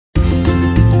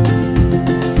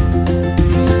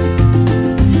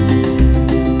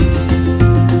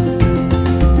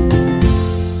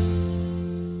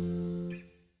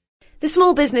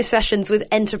Small Business Sessions with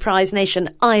Enterprise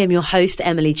Nation. I am your host,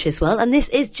 Emily Chiswell, and this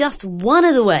is just one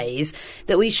of the ways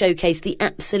that we showcase the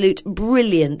absolute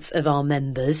brilliance of our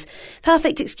members.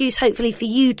 Perfect excuse, hopefully, for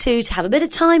you too to have a bit of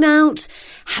time out,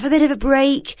 have a bit of a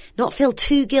break, not feel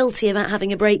too guilty about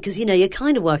having a break because, you know, you're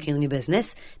kind of working on your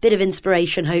business. Bit of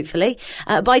inspiration, hopefully,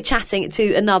 by chatting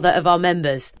to another of our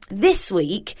members. This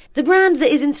week, the brand that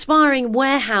is inspiring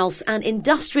warehouse and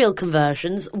industrial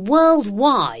conversions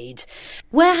worldwide.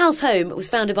 Warehouse Home was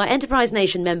founded by Enterprise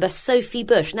Nation member Sophie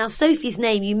Bush. Now, Sophie's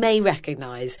name you may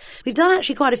recognise. We've done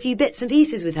actually quite a few bits and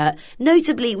pieces with her.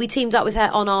 Notably, we teamed up with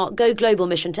her on our Go Global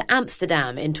mission to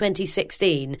Amsterdam in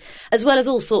 2016, as well as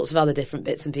all sorts of other different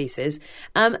bits and pieces.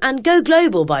 And Go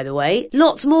Global, by the way,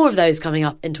 lots more of those coming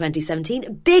up in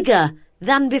 2017. Bigger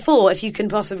than before, if you can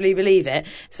possibly believe it.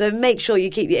 So make sure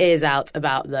you keep your ears out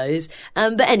about those.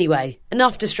 But anyway,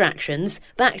 enough distractions.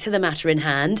 Back to the matter in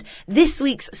hand. This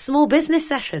week's Small Business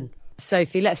Session.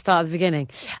 Sophie, let's start at the beginning.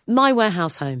 My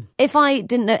warehouse home. If I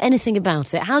didn't know anything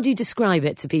about it, how do you describe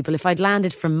it to people? If I'd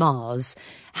landed from Mars,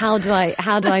 how do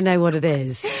I know what it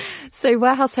is? So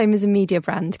Warehouse Home is a media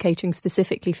brand catering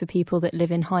specifically for people that live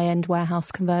in high-end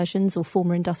warehouse conversions or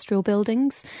former industrial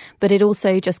buildings. But it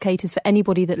also just caters for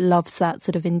anybody that loves that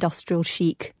sort of industrial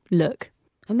chic look.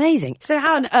 Amazing. So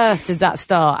how on earth did that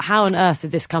start? How on earth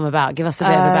did this come about? Give us a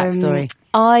bit of a backstory.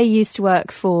 I used to work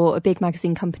for a big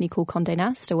magazine company called Condé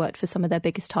Nast. I worked for some of their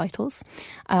biggest titles.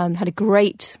 Had a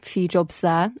great few jobs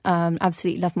there.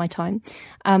 Absolutely loved my time.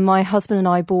 My husband and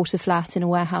I bought a flat in a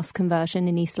warehouse conversion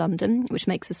in East London, which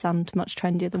makes us sound much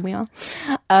trendier than we are.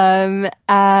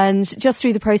 And just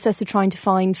through the process of trying to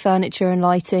find furniture and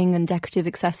lighting and decorative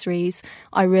accessories,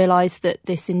 I realised that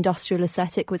this industrial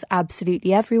aesthetic was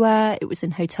absolutely everywhere. It was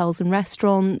in hotels and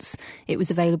restaurants. It was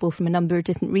available from a number of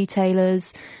different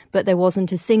retailers, but there wasn't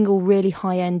a single really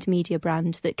high-end media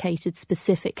brand that catered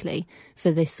specifically for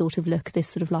this sort of look, this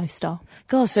sort of lifestyle.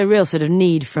 God, so real sort of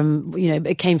need from, you know,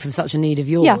 it came from such a need of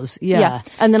yours. Yeah.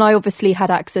 And then I obviously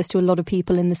had access to a lot of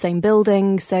people in the same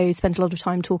building, so spent a lot of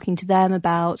time talking to them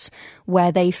about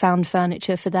where they found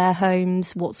furniture for their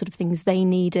homes, what sort of things they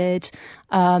needed,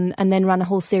 and then ran a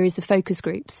whole series of focus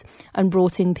groups and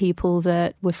brought in people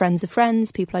that were friends of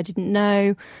friends, people I didn't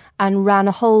know, and ran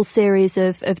a whole series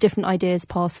of different ideas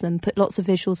past them, put lots of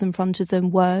visuals in front of them,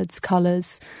 words,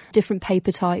 colours, different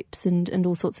paper types and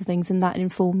all sorts of things. And that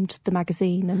informed the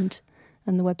magazine and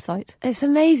the website. It's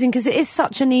amazing because it is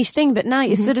such a niche thing, but now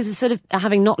you're sort of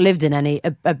having not lived in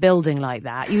a building like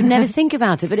that, you would never think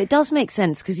about it, but it does make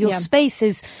sense because your space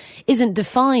isn't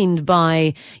defined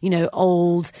by, you know,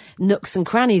 old nooks and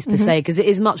crannies per se, because it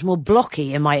is much more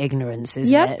blocky in my ignorance,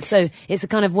 isn't it? So it's a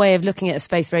kind of way of looking at a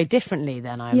space very differently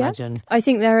then, I imagine. I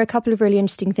think there are a couple of really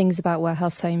interesting things about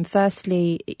Warehouse Home.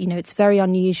 Firstly, you know, it's very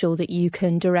unusual that you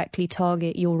can directly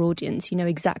target your audience, you know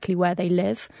exactly where they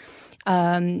live.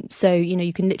 So, you know,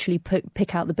 you can literally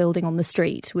pick out the building on the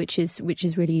street, which is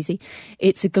really easy.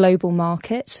 It's a global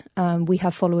market. We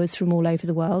have followers from all over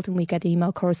the world and we get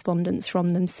email correspondence from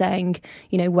them saying,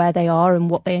 you know, where they are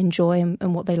and what they enjoy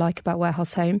and what they like about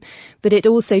Warehouse Home. But it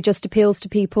also just appeals to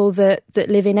people that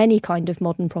live in any kind of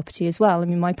modern property as well. I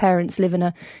mean, my parents live in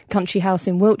a country house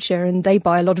in Wiltshire and they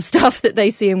buy a lot of stuff that they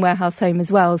see in Warehouse Home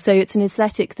as well. So it's an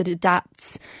aesthetic that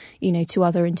adapts, you know, to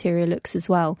other interior looks as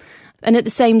well. And at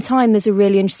the same time, there's a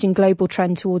really interesting global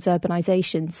trend towards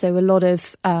urbanisation. So a lot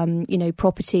of, you know,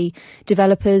 property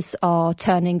developers are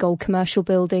turning old commercial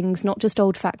buildings, not just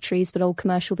old factories, but old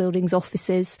commercial buildings,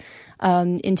 offices,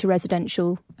 into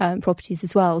residential properties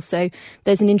as well. So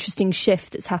there's an interesting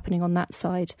shift that's happening on that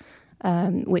side.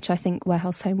 Which I think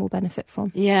Warehouse Home will benefit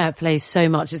from. Yeah, it plays so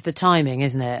much. It's the timing,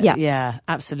 isn't it? Yeah,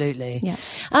 absolutely. Yeah.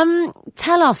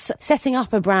 Tell us, setting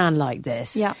up a brand like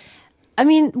this. Yeah. I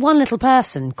mean, one little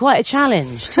person, quite a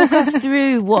challenge. Talk us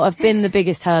through what have been the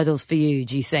biggest hurdles for you,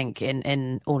 do you think,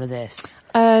 in all of this?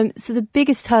 So the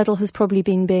biggest hurdle has probably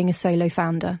been being a solo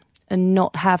founder and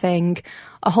not having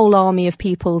a whole army of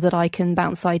people that I can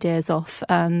bounce ideas off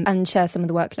and share some of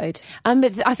the workload.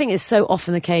 But I think it's so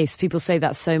often the case. People say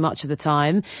that so much of the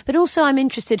time. But also I'm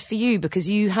interested for you because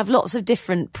you have lots of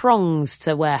different prongs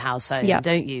to Warehouse Home,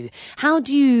 don't you? How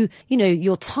do you know,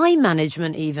 your time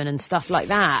management even and stuff like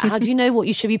that? How do you know what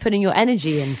you should be putting your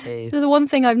energy into? The one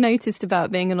thing I've noticed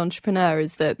about being an entrepreneur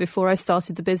is that before I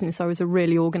started the business, I was a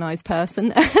really organised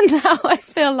person. And now I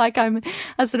feel like I'm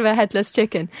a sort of a headless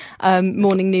chicken.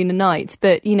 morning, noon and night.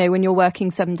 But, you know, when you're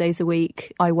working 7 days a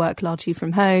week, I work largely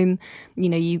from home, you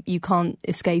know, you can't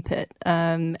escape it.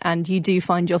 And you do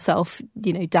find yourself,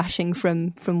 you know, dashing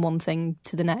from one thing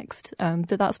to the next.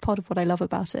 But that's part of what I love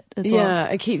about it as well. Yeah,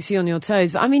 it keeps you on your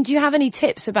toes. But I mean, do you have any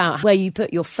tips about where you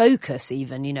put your focus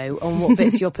even, you know, on what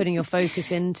bits you're putting your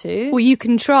focus into? Well, you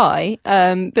can try.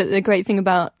 But the great thing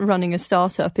about running a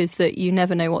startup is that you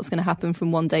never know what's going to happen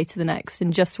from one day to the next.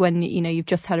 And just when, you know, you've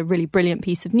just had a really brilliant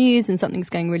piece of news and something's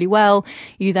going really well,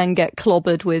 you then get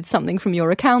clobbered with something from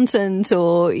your accountant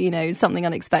or, you know, something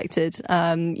unexpected,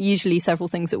 usually several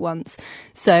things at once.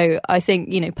 So I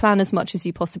think, you know, plan as much as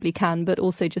you possibly can, but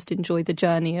also just enjoy the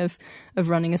journey of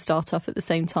running a startup at the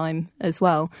same time as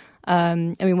well. I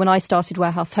mean, when I started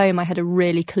Warehouse Home, I had a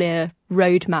really clear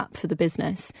roadmap for the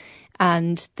business.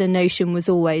 And the notion was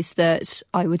always that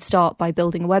I would start by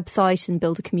building a website and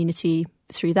build a community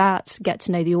through that, get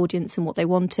to know the audience and what they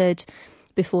wanted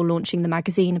before launching the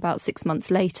magazine about 6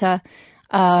 months later.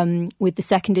 With the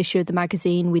second issue of the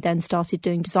magazine, we then started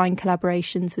doing design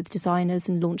collaborations with designers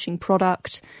and launching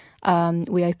product.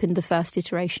 We opened the first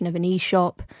iteration of an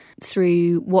e-shop.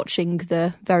 Through watching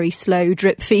the very slow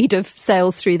drip feed of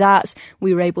sales through that,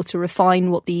 we were able to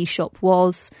refine what the e-shop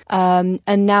was. And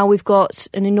now we've got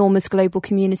an enormous global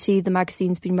community. The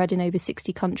magazine's been read in over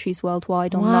 60 countries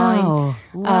worldwide online.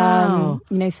 Wow.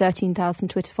 You know, 13,000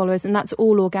 Twitter followers, and that's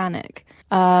all organic.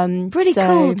 Pretty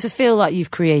cool to feel like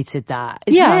you've created that,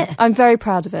 isn't it? I'm very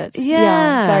proud of it.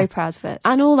 Yeah, very proud of it.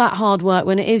 And all that hard work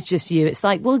when it is just you, it's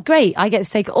like, well, great, I get to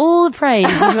take all the praise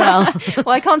as well.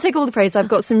 Well, I can't take all the praise. I've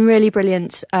got some really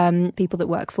brilliant people that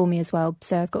work for me as well.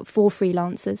 So I've got 4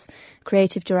 freelancers,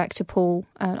 creative director Paul,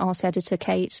 art editor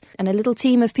Kate, and a little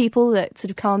team of people that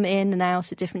sort of come in and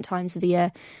out at different times of the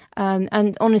year.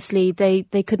 And honestly,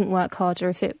 they couldn't work harder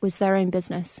if it was their own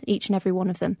business, each and every one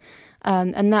of them.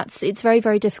 And it's very,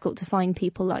 very difficult to find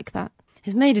people like that.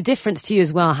 It's made a difference to you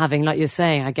as well, having, like you're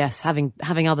saying, I guess, having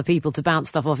other people to bounce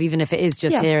stuff off, even if it is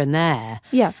just here and there.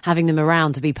 Yeah. Having them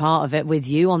around to be part of it with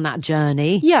you on that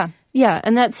journey. Yeah. Yeah.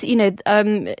 And that's, you know,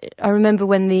 I remember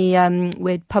when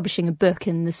we're publishing a book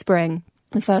in the spring,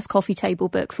 the first coffee table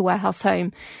book for Warehouse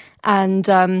Home. And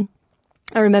I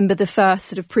remember the first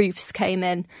sort of proofs came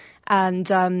in.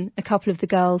 And a couple of the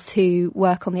girls who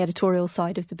work on the editorial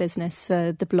side of the business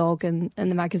for the blog and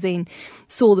the magazine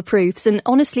saw the proofs and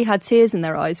honestly had tears in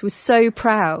their eyes, was so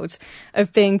proud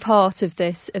of being part of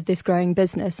this growing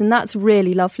business. And that's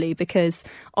really lovely because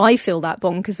I feel that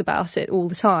bonkers about it all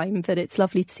the time, but it's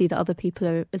lovely to see that other people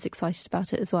are as excited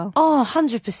about it as well. Oh,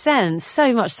 100%.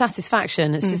 So much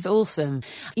satisfaction. It's just awesome.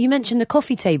 You mentioned the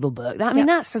coffee table book.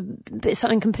 That's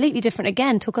something completely different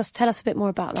again. Tell us a bit more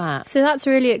about that. So that's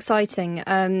really exciting.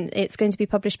 It's going to be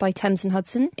published by Thames and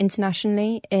Hudson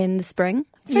internationally in the spring.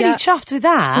 Really chuffed with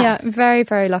that. Yeah, very,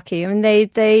 very lucky. I mean,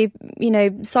 they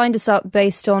signed us up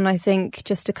based on, I think,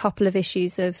 just a couple of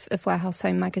issues of Warehouse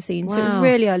Home magazine. Wow. So it was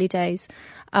really early days.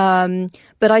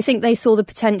 But I think they saw the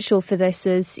potential for this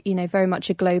as, you know, very much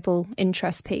a global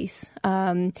interest piece.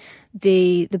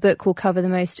 The book will cover the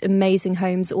most amazing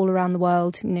homes all around the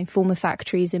world, you know, former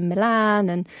factories in Milan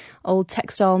and old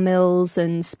textile mills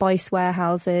and spice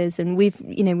warehouses. And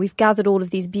we've gathered all of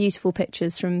these beautiful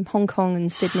pictures from Hong Kong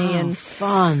and Sydney. And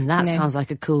fun. That sounds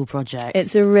like a cool project.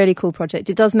 It's a really cool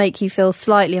project. It does make you feel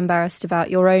slightly embarrassed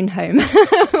about your own home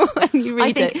when you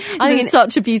read it. I think it's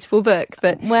such a beautiful book.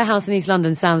 But Warehouse in East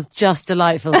London sounds just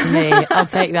delightful to me. I'll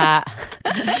take that.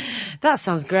 That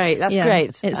sounds great. That's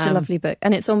great. It's a lovely book.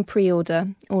 And it's on pre-order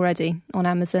already on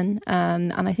Amazon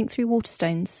and I think through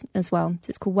Waterstones as well. So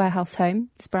it's called Warehouse Home.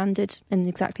 It's branded in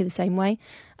exactly the same way.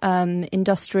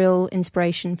 Industrial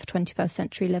inspiration for 21st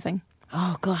century living.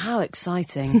 Oh, God, how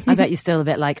exciting. I bet you're still a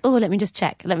bit like, oh, let me just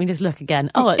check. Let me just look again.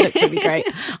 Oh, it looks really great.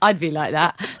 I'd be like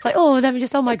that. It's like, oh,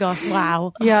 oh my gosh,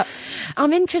 wow. Yeah.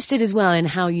 I'm interested as well in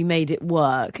how you made it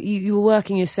work. You were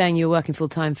working, you're saying you were working full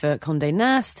time for Condé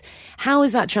Nast. How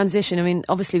is that transition? I mean,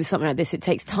 obviously with something like this, it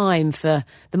takes time for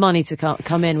the money to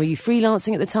come in. Were you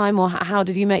freelancing at the time or how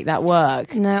did you make that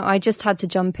work? No, I just had to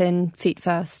jump in feet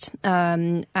first.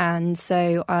 And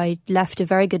so I left a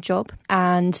very good job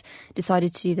and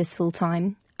decided to do this full time.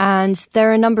 And there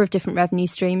are a number of different revenue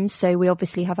streams. So we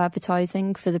obviously have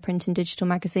advertising for the print and digital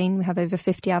magazine. We have over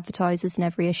 50 advertisers in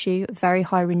every issue, a very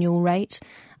high renewal rate.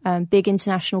 Big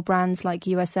international brands like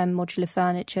USM, Modular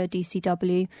Furniture,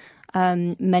 DCW.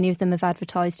 Many of them have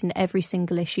advertised in every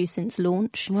single issue since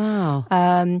launch. Wow.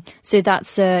 So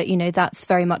that's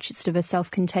very much sort of a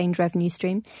self-contained revenue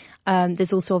stream.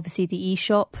 There's also obviously the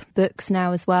e-shop, books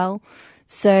now as well.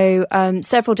 So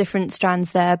several different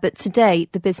strands there. But to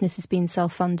date, the business has been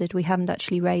self-funded. We haven't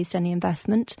actually raised any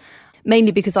investment.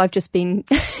 mainly because I've just been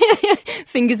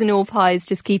fingers in all pies,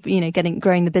 just keep,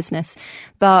 growing the business.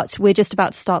 But we're just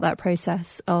about to start that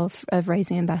process of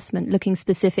raising investment, looking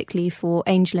specifically for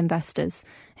angel investors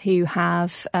who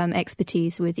have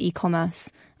expertise with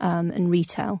e-commerce and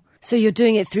retail. So you're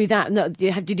doing it through that.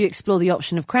 Did you explore the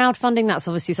option of crowdfunding? That's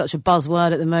obviously such a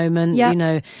buzzword at the moment.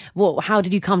 Yeah. How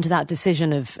did you come to that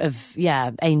decision of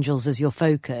angels as your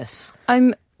focus?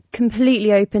 I'm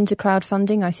completely open to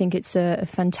crowdfunding. I think it's a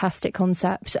fantastic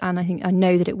concept, and I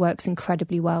know that it works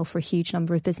incredibly well for a huge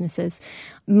number of businesses.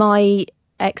 My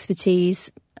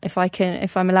expertise, if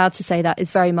I'm allowed to say that,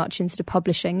 is very much in sort of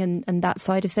publishing and that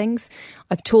side of things.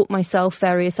 I've taught myself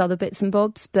various other bits and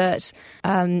bobs, but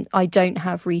I don't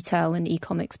have retail and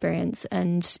e-com experience.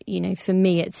 And, for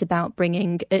me, it's about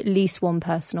bringing at least one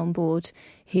person on board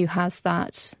who has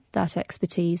that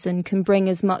expertise and can bring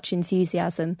as much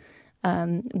enthusiasm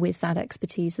with that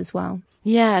expertise as well.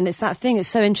 Yeah, and it's that thing, it's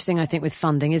so interesting, I think, with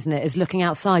funding, isn't it? Is looking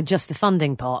outside just the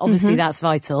funding part. Obviously, that's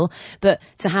vital, but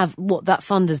to have what that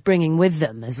funder's bringing with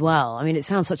them as well. I mean, it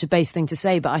sounds such a base thing to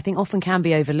say, but I think often can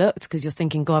be overlooked because you're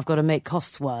thinking, God, I've got to make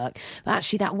costs work. But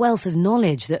actually, that wealth of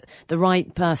knowledge that the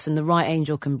right person, the right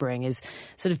angel can bring is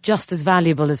sort of just as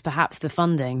valuable as perhaps the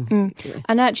funding.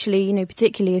 And actually,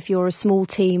 particularly if you're a small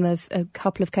team of a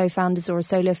couple of co-founders or a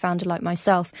solo founder like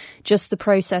myself, just the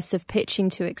process of pitching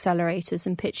to accelerators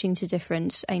and pitching to different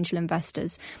angel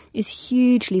investors is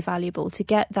hugely valuable. To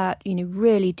get that,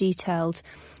 really detailed,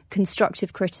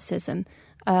 constructive criticism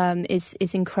is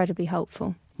incredibly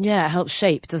helpful. Yeah, it helps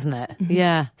shape, doesn't it?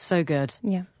 Yeah, so good.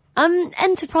 Yeah.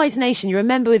 Enterprise Nation, you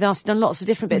remember with us, done lots of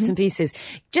different bits and pieces.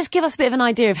 Just give us a bit of an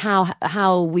idea of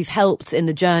how we've helped in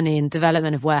the journey and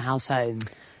development of Warehouse Home.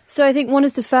 So I think one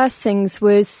of the first things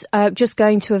was just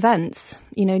going to events,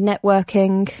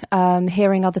 networking,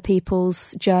 hearing other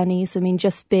people's journeys. I mean,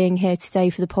 just being here today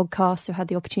for the podcast, I've had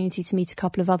the opportunity to meet a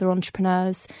couple of other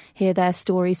entrepreneurs, hear their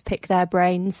stories, pick their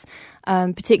brains.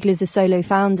 Particularly as a solo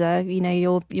founder,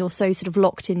 you're so sort of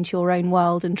locked into your own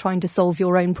world and trying to solve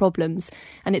your own problems.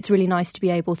 And it's really nice to be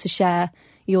able to share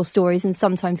your stories and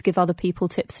sometimes give other people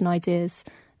tips and ideas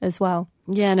as well.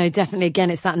 Yeah, no, definitely. Again,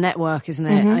 it's that network, isn't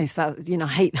it? It's that, I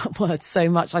hate that word so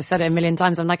much. I've said it a million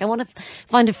times. I'm like, I want to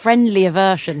find a friendlier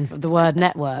version of the word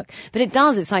network. But it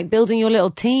does. It's like building your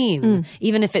little team,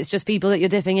 even if it's just people that you're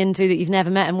dipping into that you've never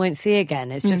met and won't see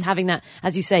again. It's just having that,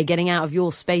 as you say, getting out of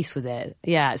your space with it.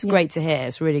 Yeah, it's great to hear.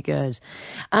 It's really good.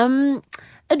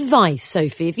 Advice,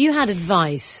 Sophie. If you had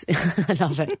advice, I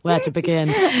love it. Where to begin?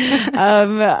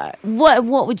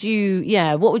 What would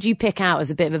you pick out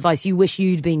as a bit of advice you wish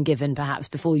you'd been given, perhaps,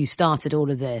 before you started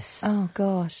all of this? Oh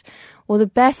gosh. Well, the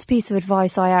best piece of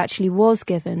advice I actually was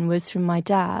given was from my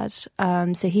dad.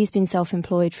 So he's been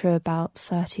self-employed for about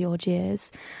 30 odd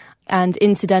years. And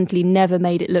incidentally never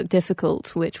made it look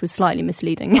difficult, which was slightly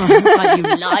misleading. Oh, like, you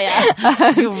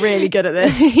liar. You're really good at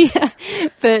this. Yeah.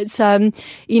 But,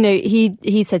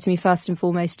 he said to me, first and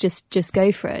foremost, just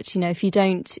go for it. If you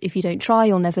don't try,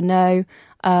 you'll never know.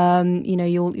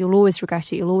 You'll always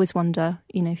regret it. You'll always wonder,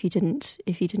 if you didn't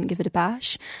give it a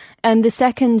bash. And the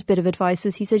second bit of advice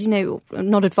was, he said,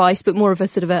 not advice, but more of a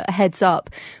sort of a heads up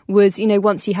was,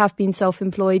 once you have been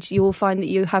self-employed, you will find that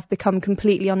you have become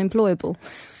completely unemployable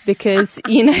because,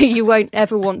 you won't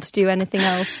ever want to do anything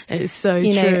else. It's so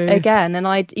true. Again. And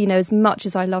as much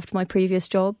as I loved my previous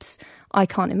jobs, I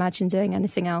can't imagine doing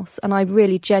anything else. And I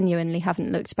really genuinely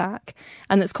haven't looked back.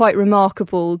 And it's quite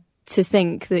remarkable to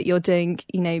think that you're doing,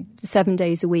 7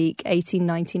 days a week, 18,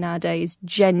 19-hour days,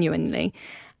 genuinely,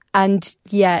 and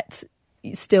yet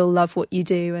you still love what you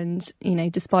do. And,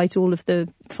 despite all of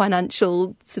the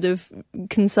financial sort of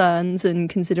concerns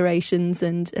and considerations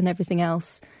and everything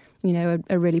else,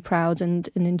 are really proud and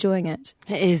enjoying it.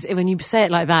 It is. When you say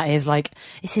it like that, it is like,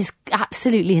 this is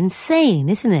absolutely insane,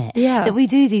 isn't it? Yeah. That we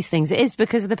do these things. It is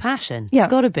because of the passion. Yeah.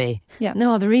 It's got to be. Yeah.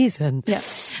 No other reason. Yeah.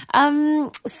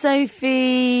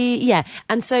 Sophie, yeah.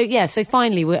 And so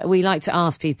finally, we like to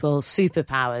ask people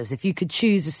superpowers. If you could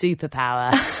choose a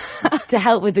superpower to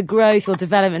help with the growth or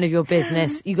development of your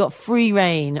business, you got free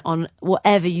reign on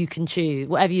whatever you can choose,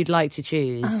 whatever you'd like to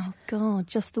choose. Oh, God,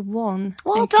 just the one.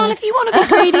 Well, darling, if you want to be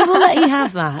greedy, we'll let you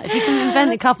have that. If you can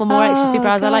invent a couple more extra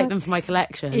superpowers, God. I like them for my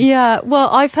collection. Yeah, well,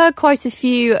 I've heard quite a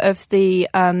few of the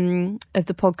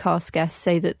podcast guests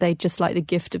say that they just like the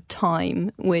gift of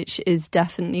time, which is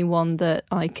definitely one that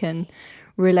I can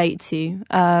relate to.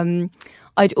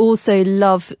 I'd also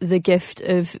love the gift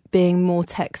of being more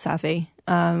tech savvy.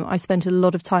 I spent a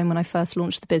lot of time when I first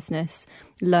launched the business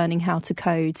learning how to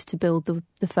code to build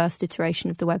the first iteration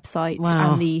of the website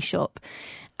and the e-shop.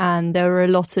 And there were a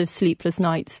lot of sleepless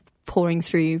nights pouring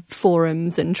through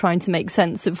forums and trying to make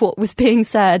sense of what was being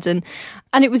said. And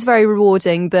it was very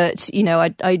rewarding, but,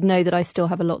 I know that I still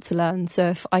have a lot to learn. So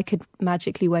if I could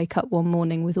magically wake up one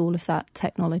morning with all of that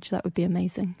tech knowledge, that would be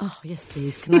amazing. Oh, yes,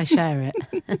 please. Can I share it?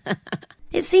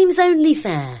 It seems only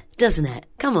fair, doesn't it?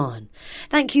 Come on.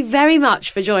 Thank you very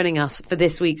much for joining us for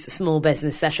this week's Small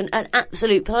Business Session. An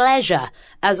absolute pleasure,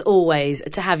 as always,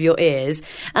 to have your ears.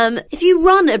 If you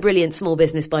run a brilliant small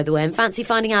business, by the way, and fancy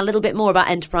finding out a little bit more about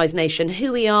Enterprise Nation,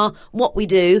 who we are, what we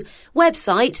do,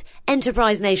 website,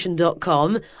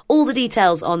 enterprisenation.com, all the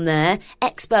details on there,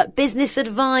 expert business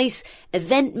advice,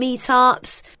 event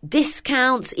meetups,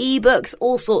 discounts, ebooks,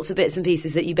 all sorts of bits and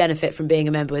pieces that you benefit from being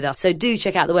a member with us. So do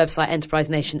check out the website,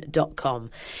 enterprisenation.com.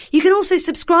 You can also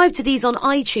subscribe to these on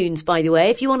iTunes, by the way,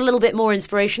 if you want a little bit more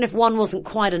inspiration. If one wasn't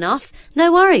quite enough,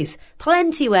 no worries.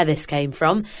 Plenty where this came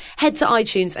from. Head to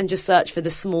iTunes and just search for the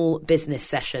Small Business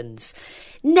Sessions.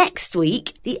 Next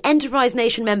week, the Enterprise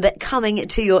Nation member coming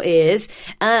to your ears.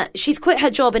 She's quit her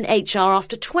job in HR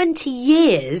after 20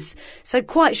 years, so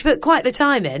she put quite the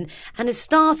time in, and has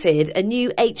started a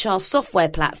new HR software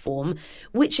platform,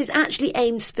 which is actually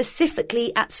aimed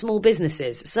specifically at small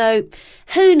businesses. So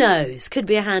who knows? Could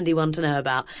be a handy one to know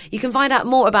about. You can find out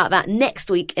more about that next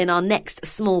week in our next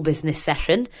Small Business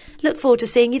Session. Look forward to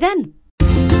seeing you then.